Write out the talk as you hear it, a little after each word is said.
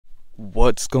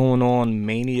What's going on,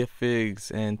 Mania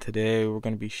Figs? And today we're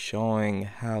going to be showing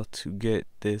how to get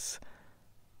this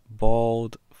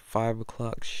bald 5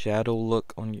 o'clock shadow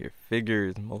look on your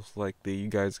figures. Most likely you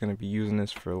guys are going to be using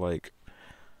this for like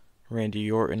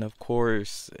Randy Orton, of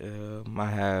course.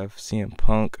 I have CM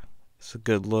Punk. It's a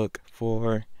good look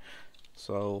for.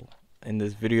 So in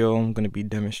this video I'm going to be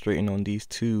demonstrating on these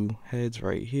two heads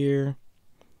right here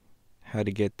how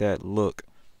to get that look.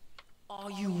 Are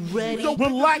you ready? So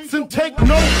relax and take notes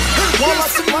while I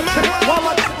take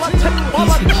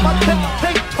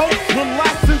toast.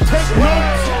 Relax and take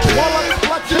notes while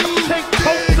I take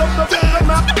toast of the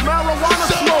marijuana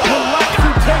smoke. Relax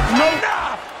and take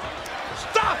notes.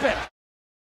 Stop it!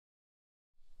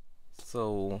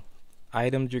 So,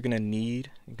 items you're gonna need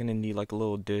like a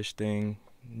little dish thing,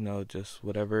 just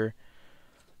whatever.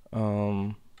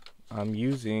 I'm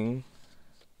using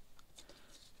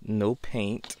no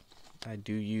paint. I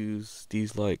do use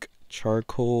these like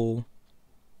charcoal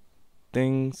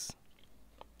things.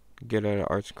 Get at an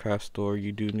arts and crafts store.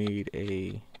 You do need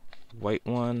a white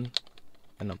one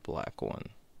and a black one.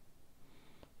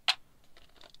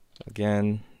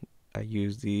 Again, I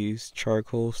use these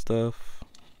charcoal stuff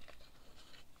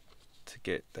to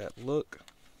get that look.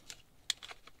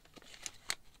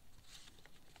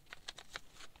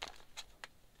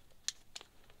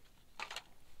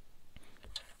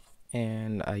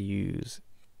 And I use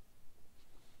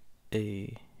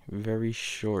a very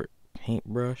short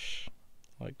paintbrush,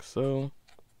 like so.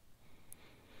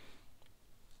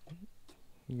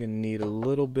 You're gonna need a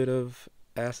little bit of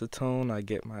acetone. I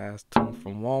get my acetone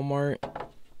from Walmart.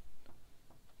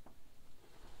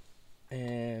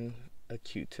 And a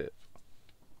Q-tip.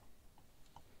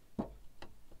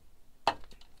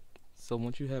 So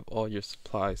once you have all your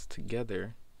supplies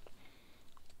together,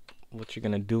 what you're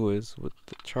gonna do is with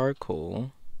the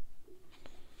charcoal,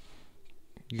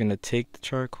 you're gonna take the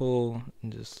charcoal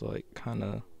and just like kind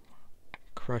of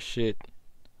crush it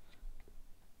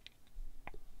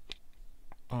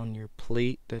on your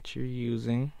plate that you're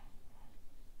using.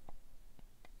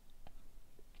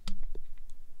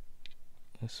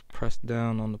 Just press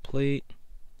down on the plate,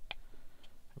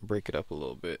 break it up a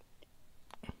little bit,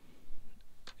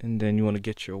 and then you want to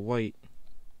get your white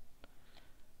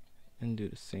and do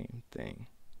the same thing.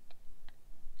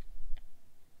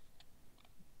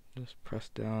 Just press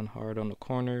down hard on the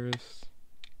corners,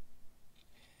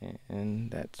 and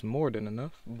that's more than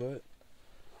enough, but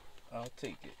I'll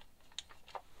take it.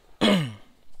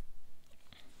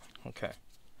 Okay.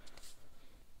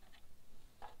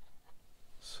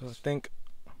 So I think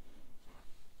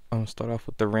I'm gonna start off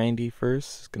with the Randy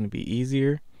first. It's gonna be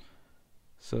easier.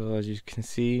 So as you can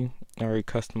see, I already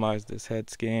customized this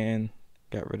head scan.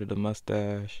 Got rid of the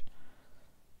mustache,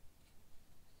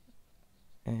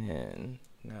 and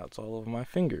now it's all over my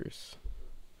fingers.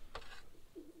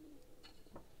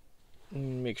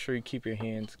 And make sure you keep your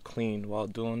hands clean while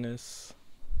doing this.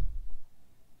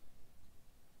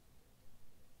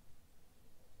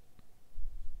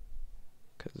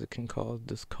 Because it can cause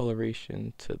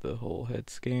discoloration to the whole head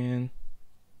scan.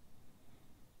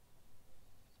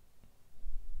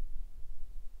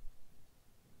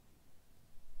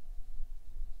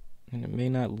 And it may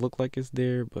not look like it's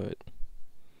there, but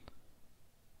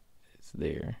it's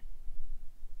there.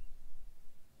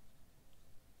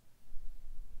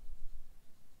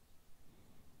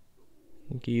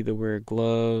 You can either wear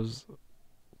gloves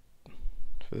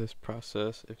for this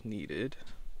process if needed.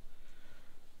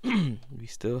 We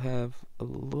still have a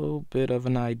little bit of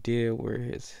an idea where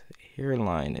his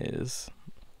hairline is.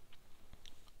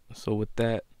 So with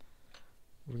that,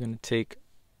 we're going to take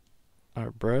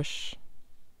our brush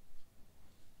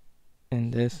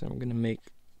and this, and we're gonna make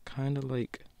kind of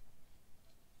like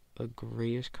a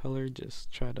grayish color.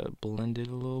 Just try to blend it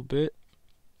a little bit.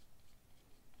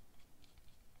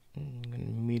 And I'm gonna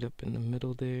meet up in the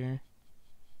middle there.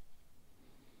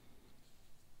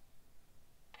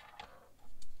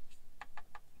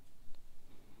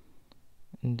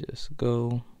 And just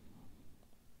go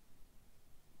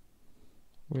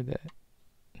where that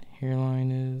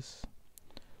hairline is.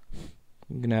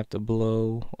 I'm gonna have to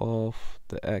blow off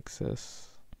the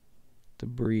excess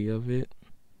debris of it.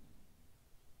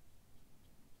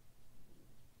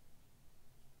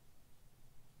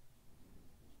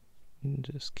 And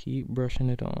just keep brushing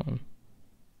it on.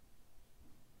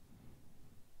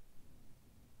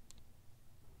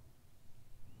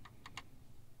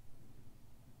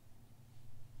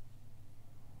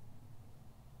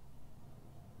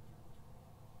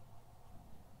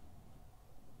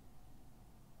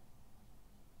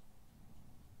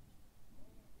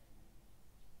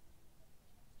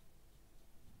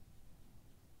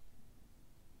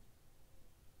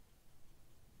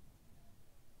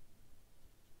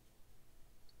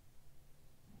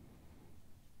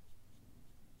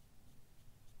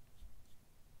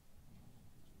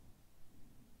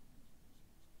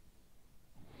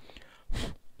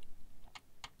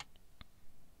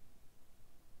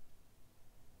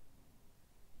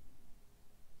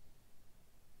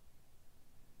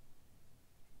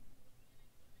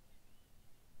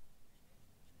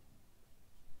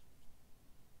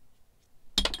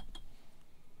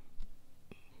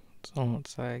 So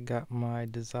once I got my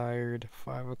desired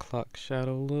 5 o'clock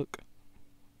shadow look,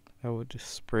 I would just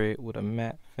spray it with a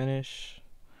matte finish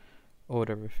or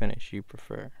whatever finish you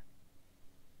prefer.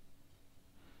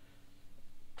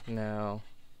 Now,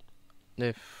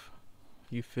 if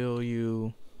you feel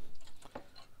you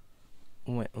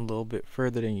went a little bit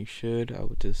further than you should, I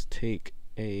would just take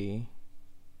a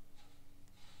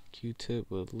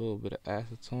Q-tip with a little bit of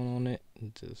acetone on it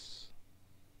and just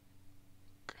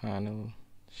kind of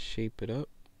shape it up.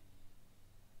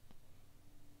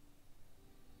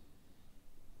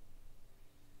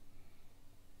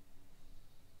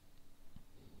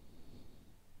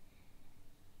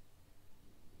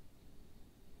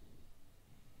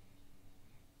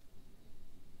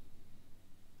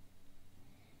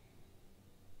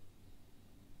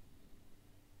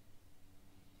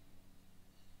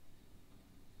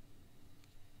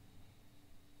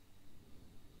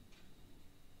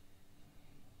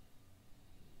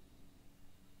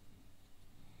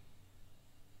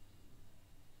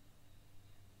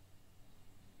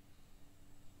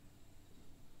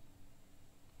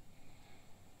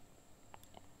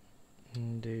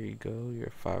 And there you go,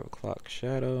 your 5 o'clock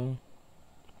shadow.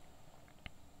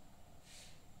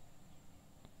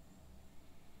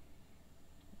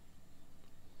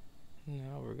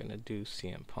 Now we're gonna do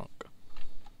CM Punk.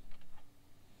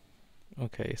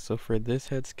 Okay, so for this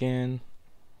head scan,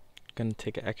 I'm gonna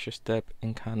take an extra step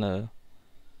and kind of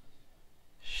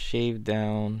shave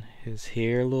down his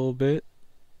hair a little bit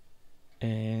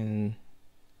and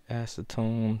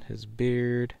acetone his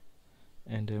beard,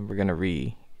 and then we're gonna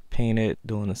repaint it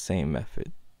doing the same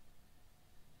method.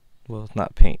 Well, it's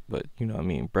not paint, but you know what I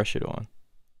mean, brush it on.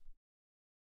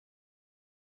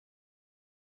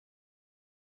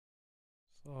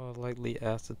 So I'll lightly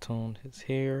acetone his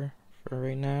hair for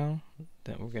right now.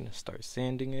 Then we're gonna start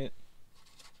sanding it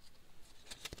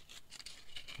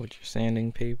with your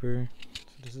sanding paper. So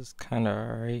this is kind of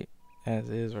alright as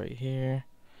is right here.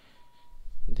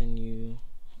 Then you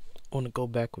want to go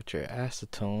back with your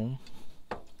acetone.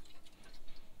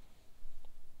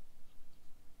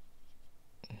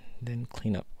 Then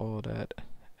clean up all that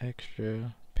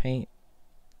extra paint.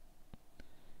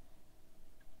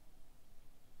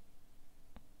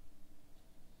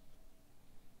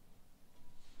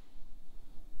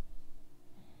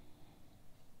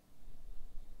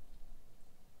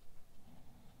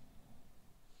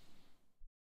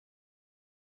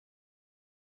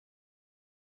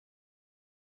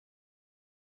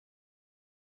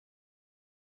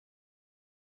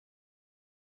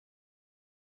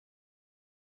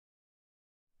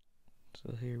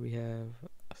 So here we have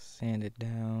a sanded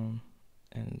down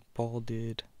and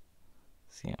balded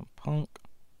CM Punk.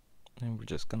 And we're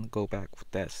just gonna go back with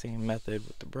that same method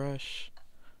with the brush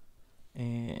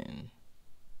and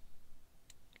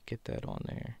get that on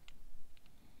there.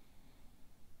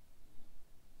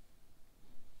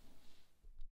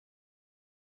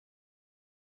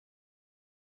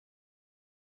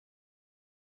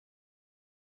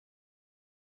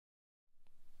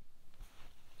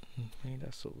 Okay,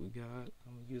 that's what we got.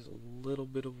 I'm gonna use a little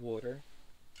bit of water.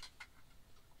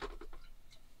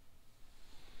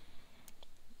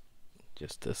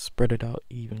 Just to spread it out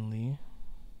evenly.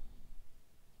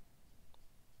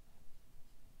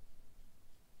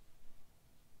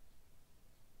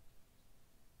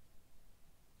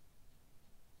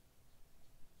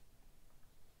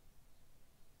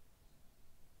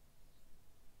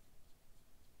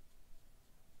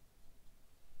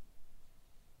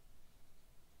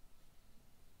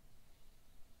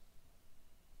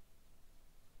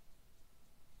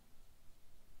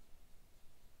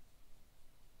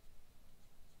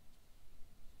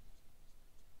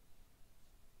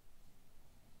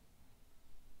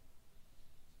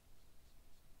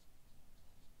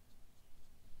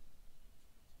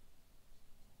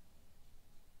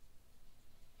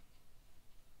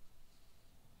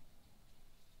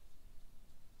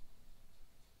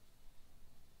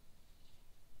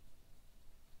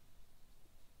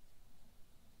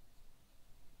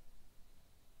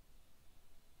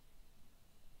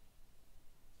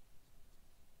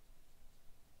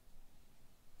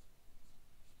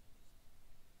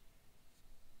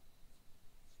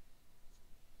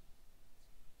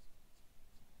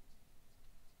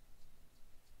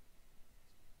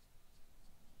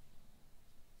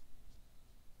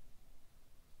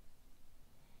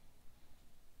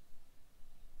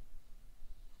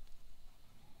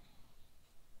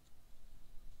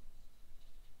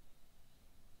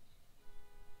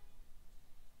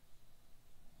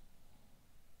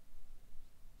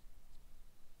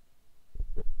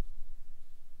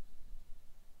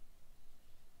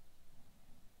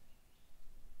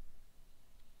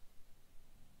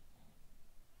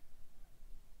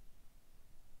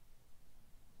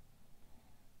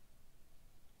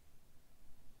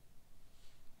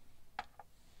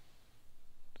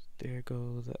 There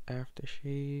goes the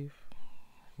aftershave.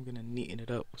 I'm gonna neaten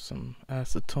it up with some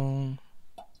acetone.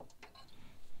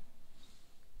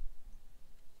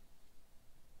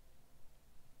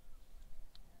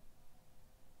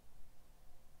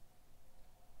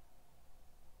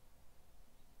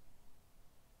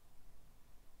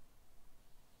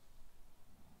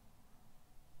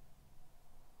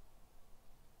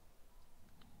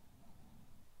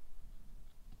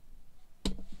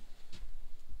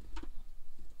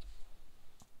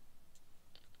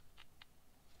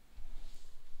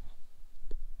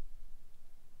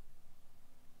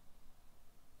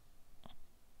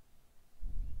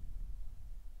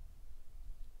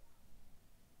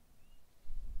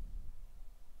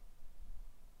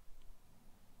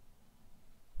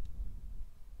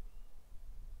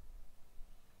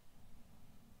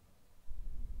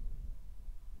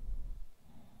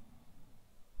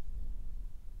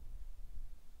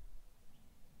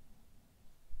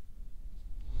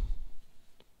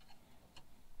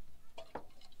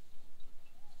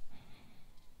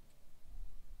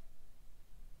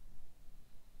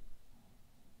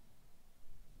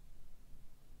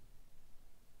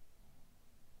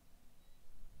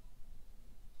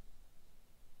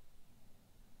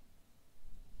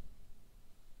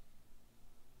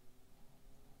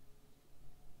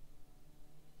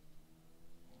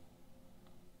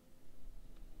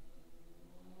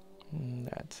 And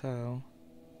that's how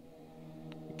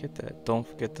you get that. Don't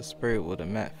forget to spray it with a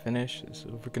matte finish. So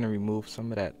we're gonna remove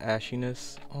some of that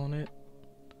ashiness on it.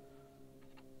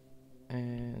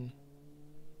 And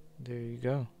there you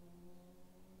go.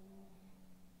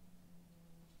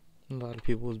 A lot of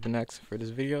people has been asking for this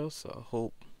video, so I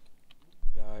hope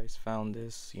you guys found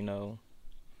this,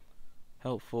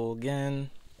 helpful. Again,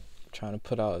 I'm trying to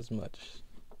put out as much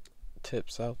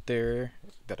tips out there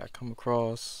that I come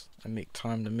across and make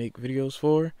time to make videos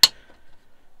for.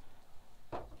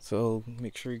 So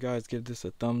make sure you guys give this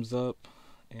a thumbs up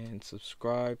and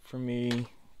subscribe for me,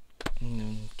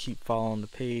 and keep following the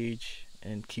page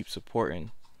and keep supporting.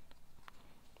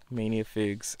 Mania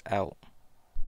Figs out.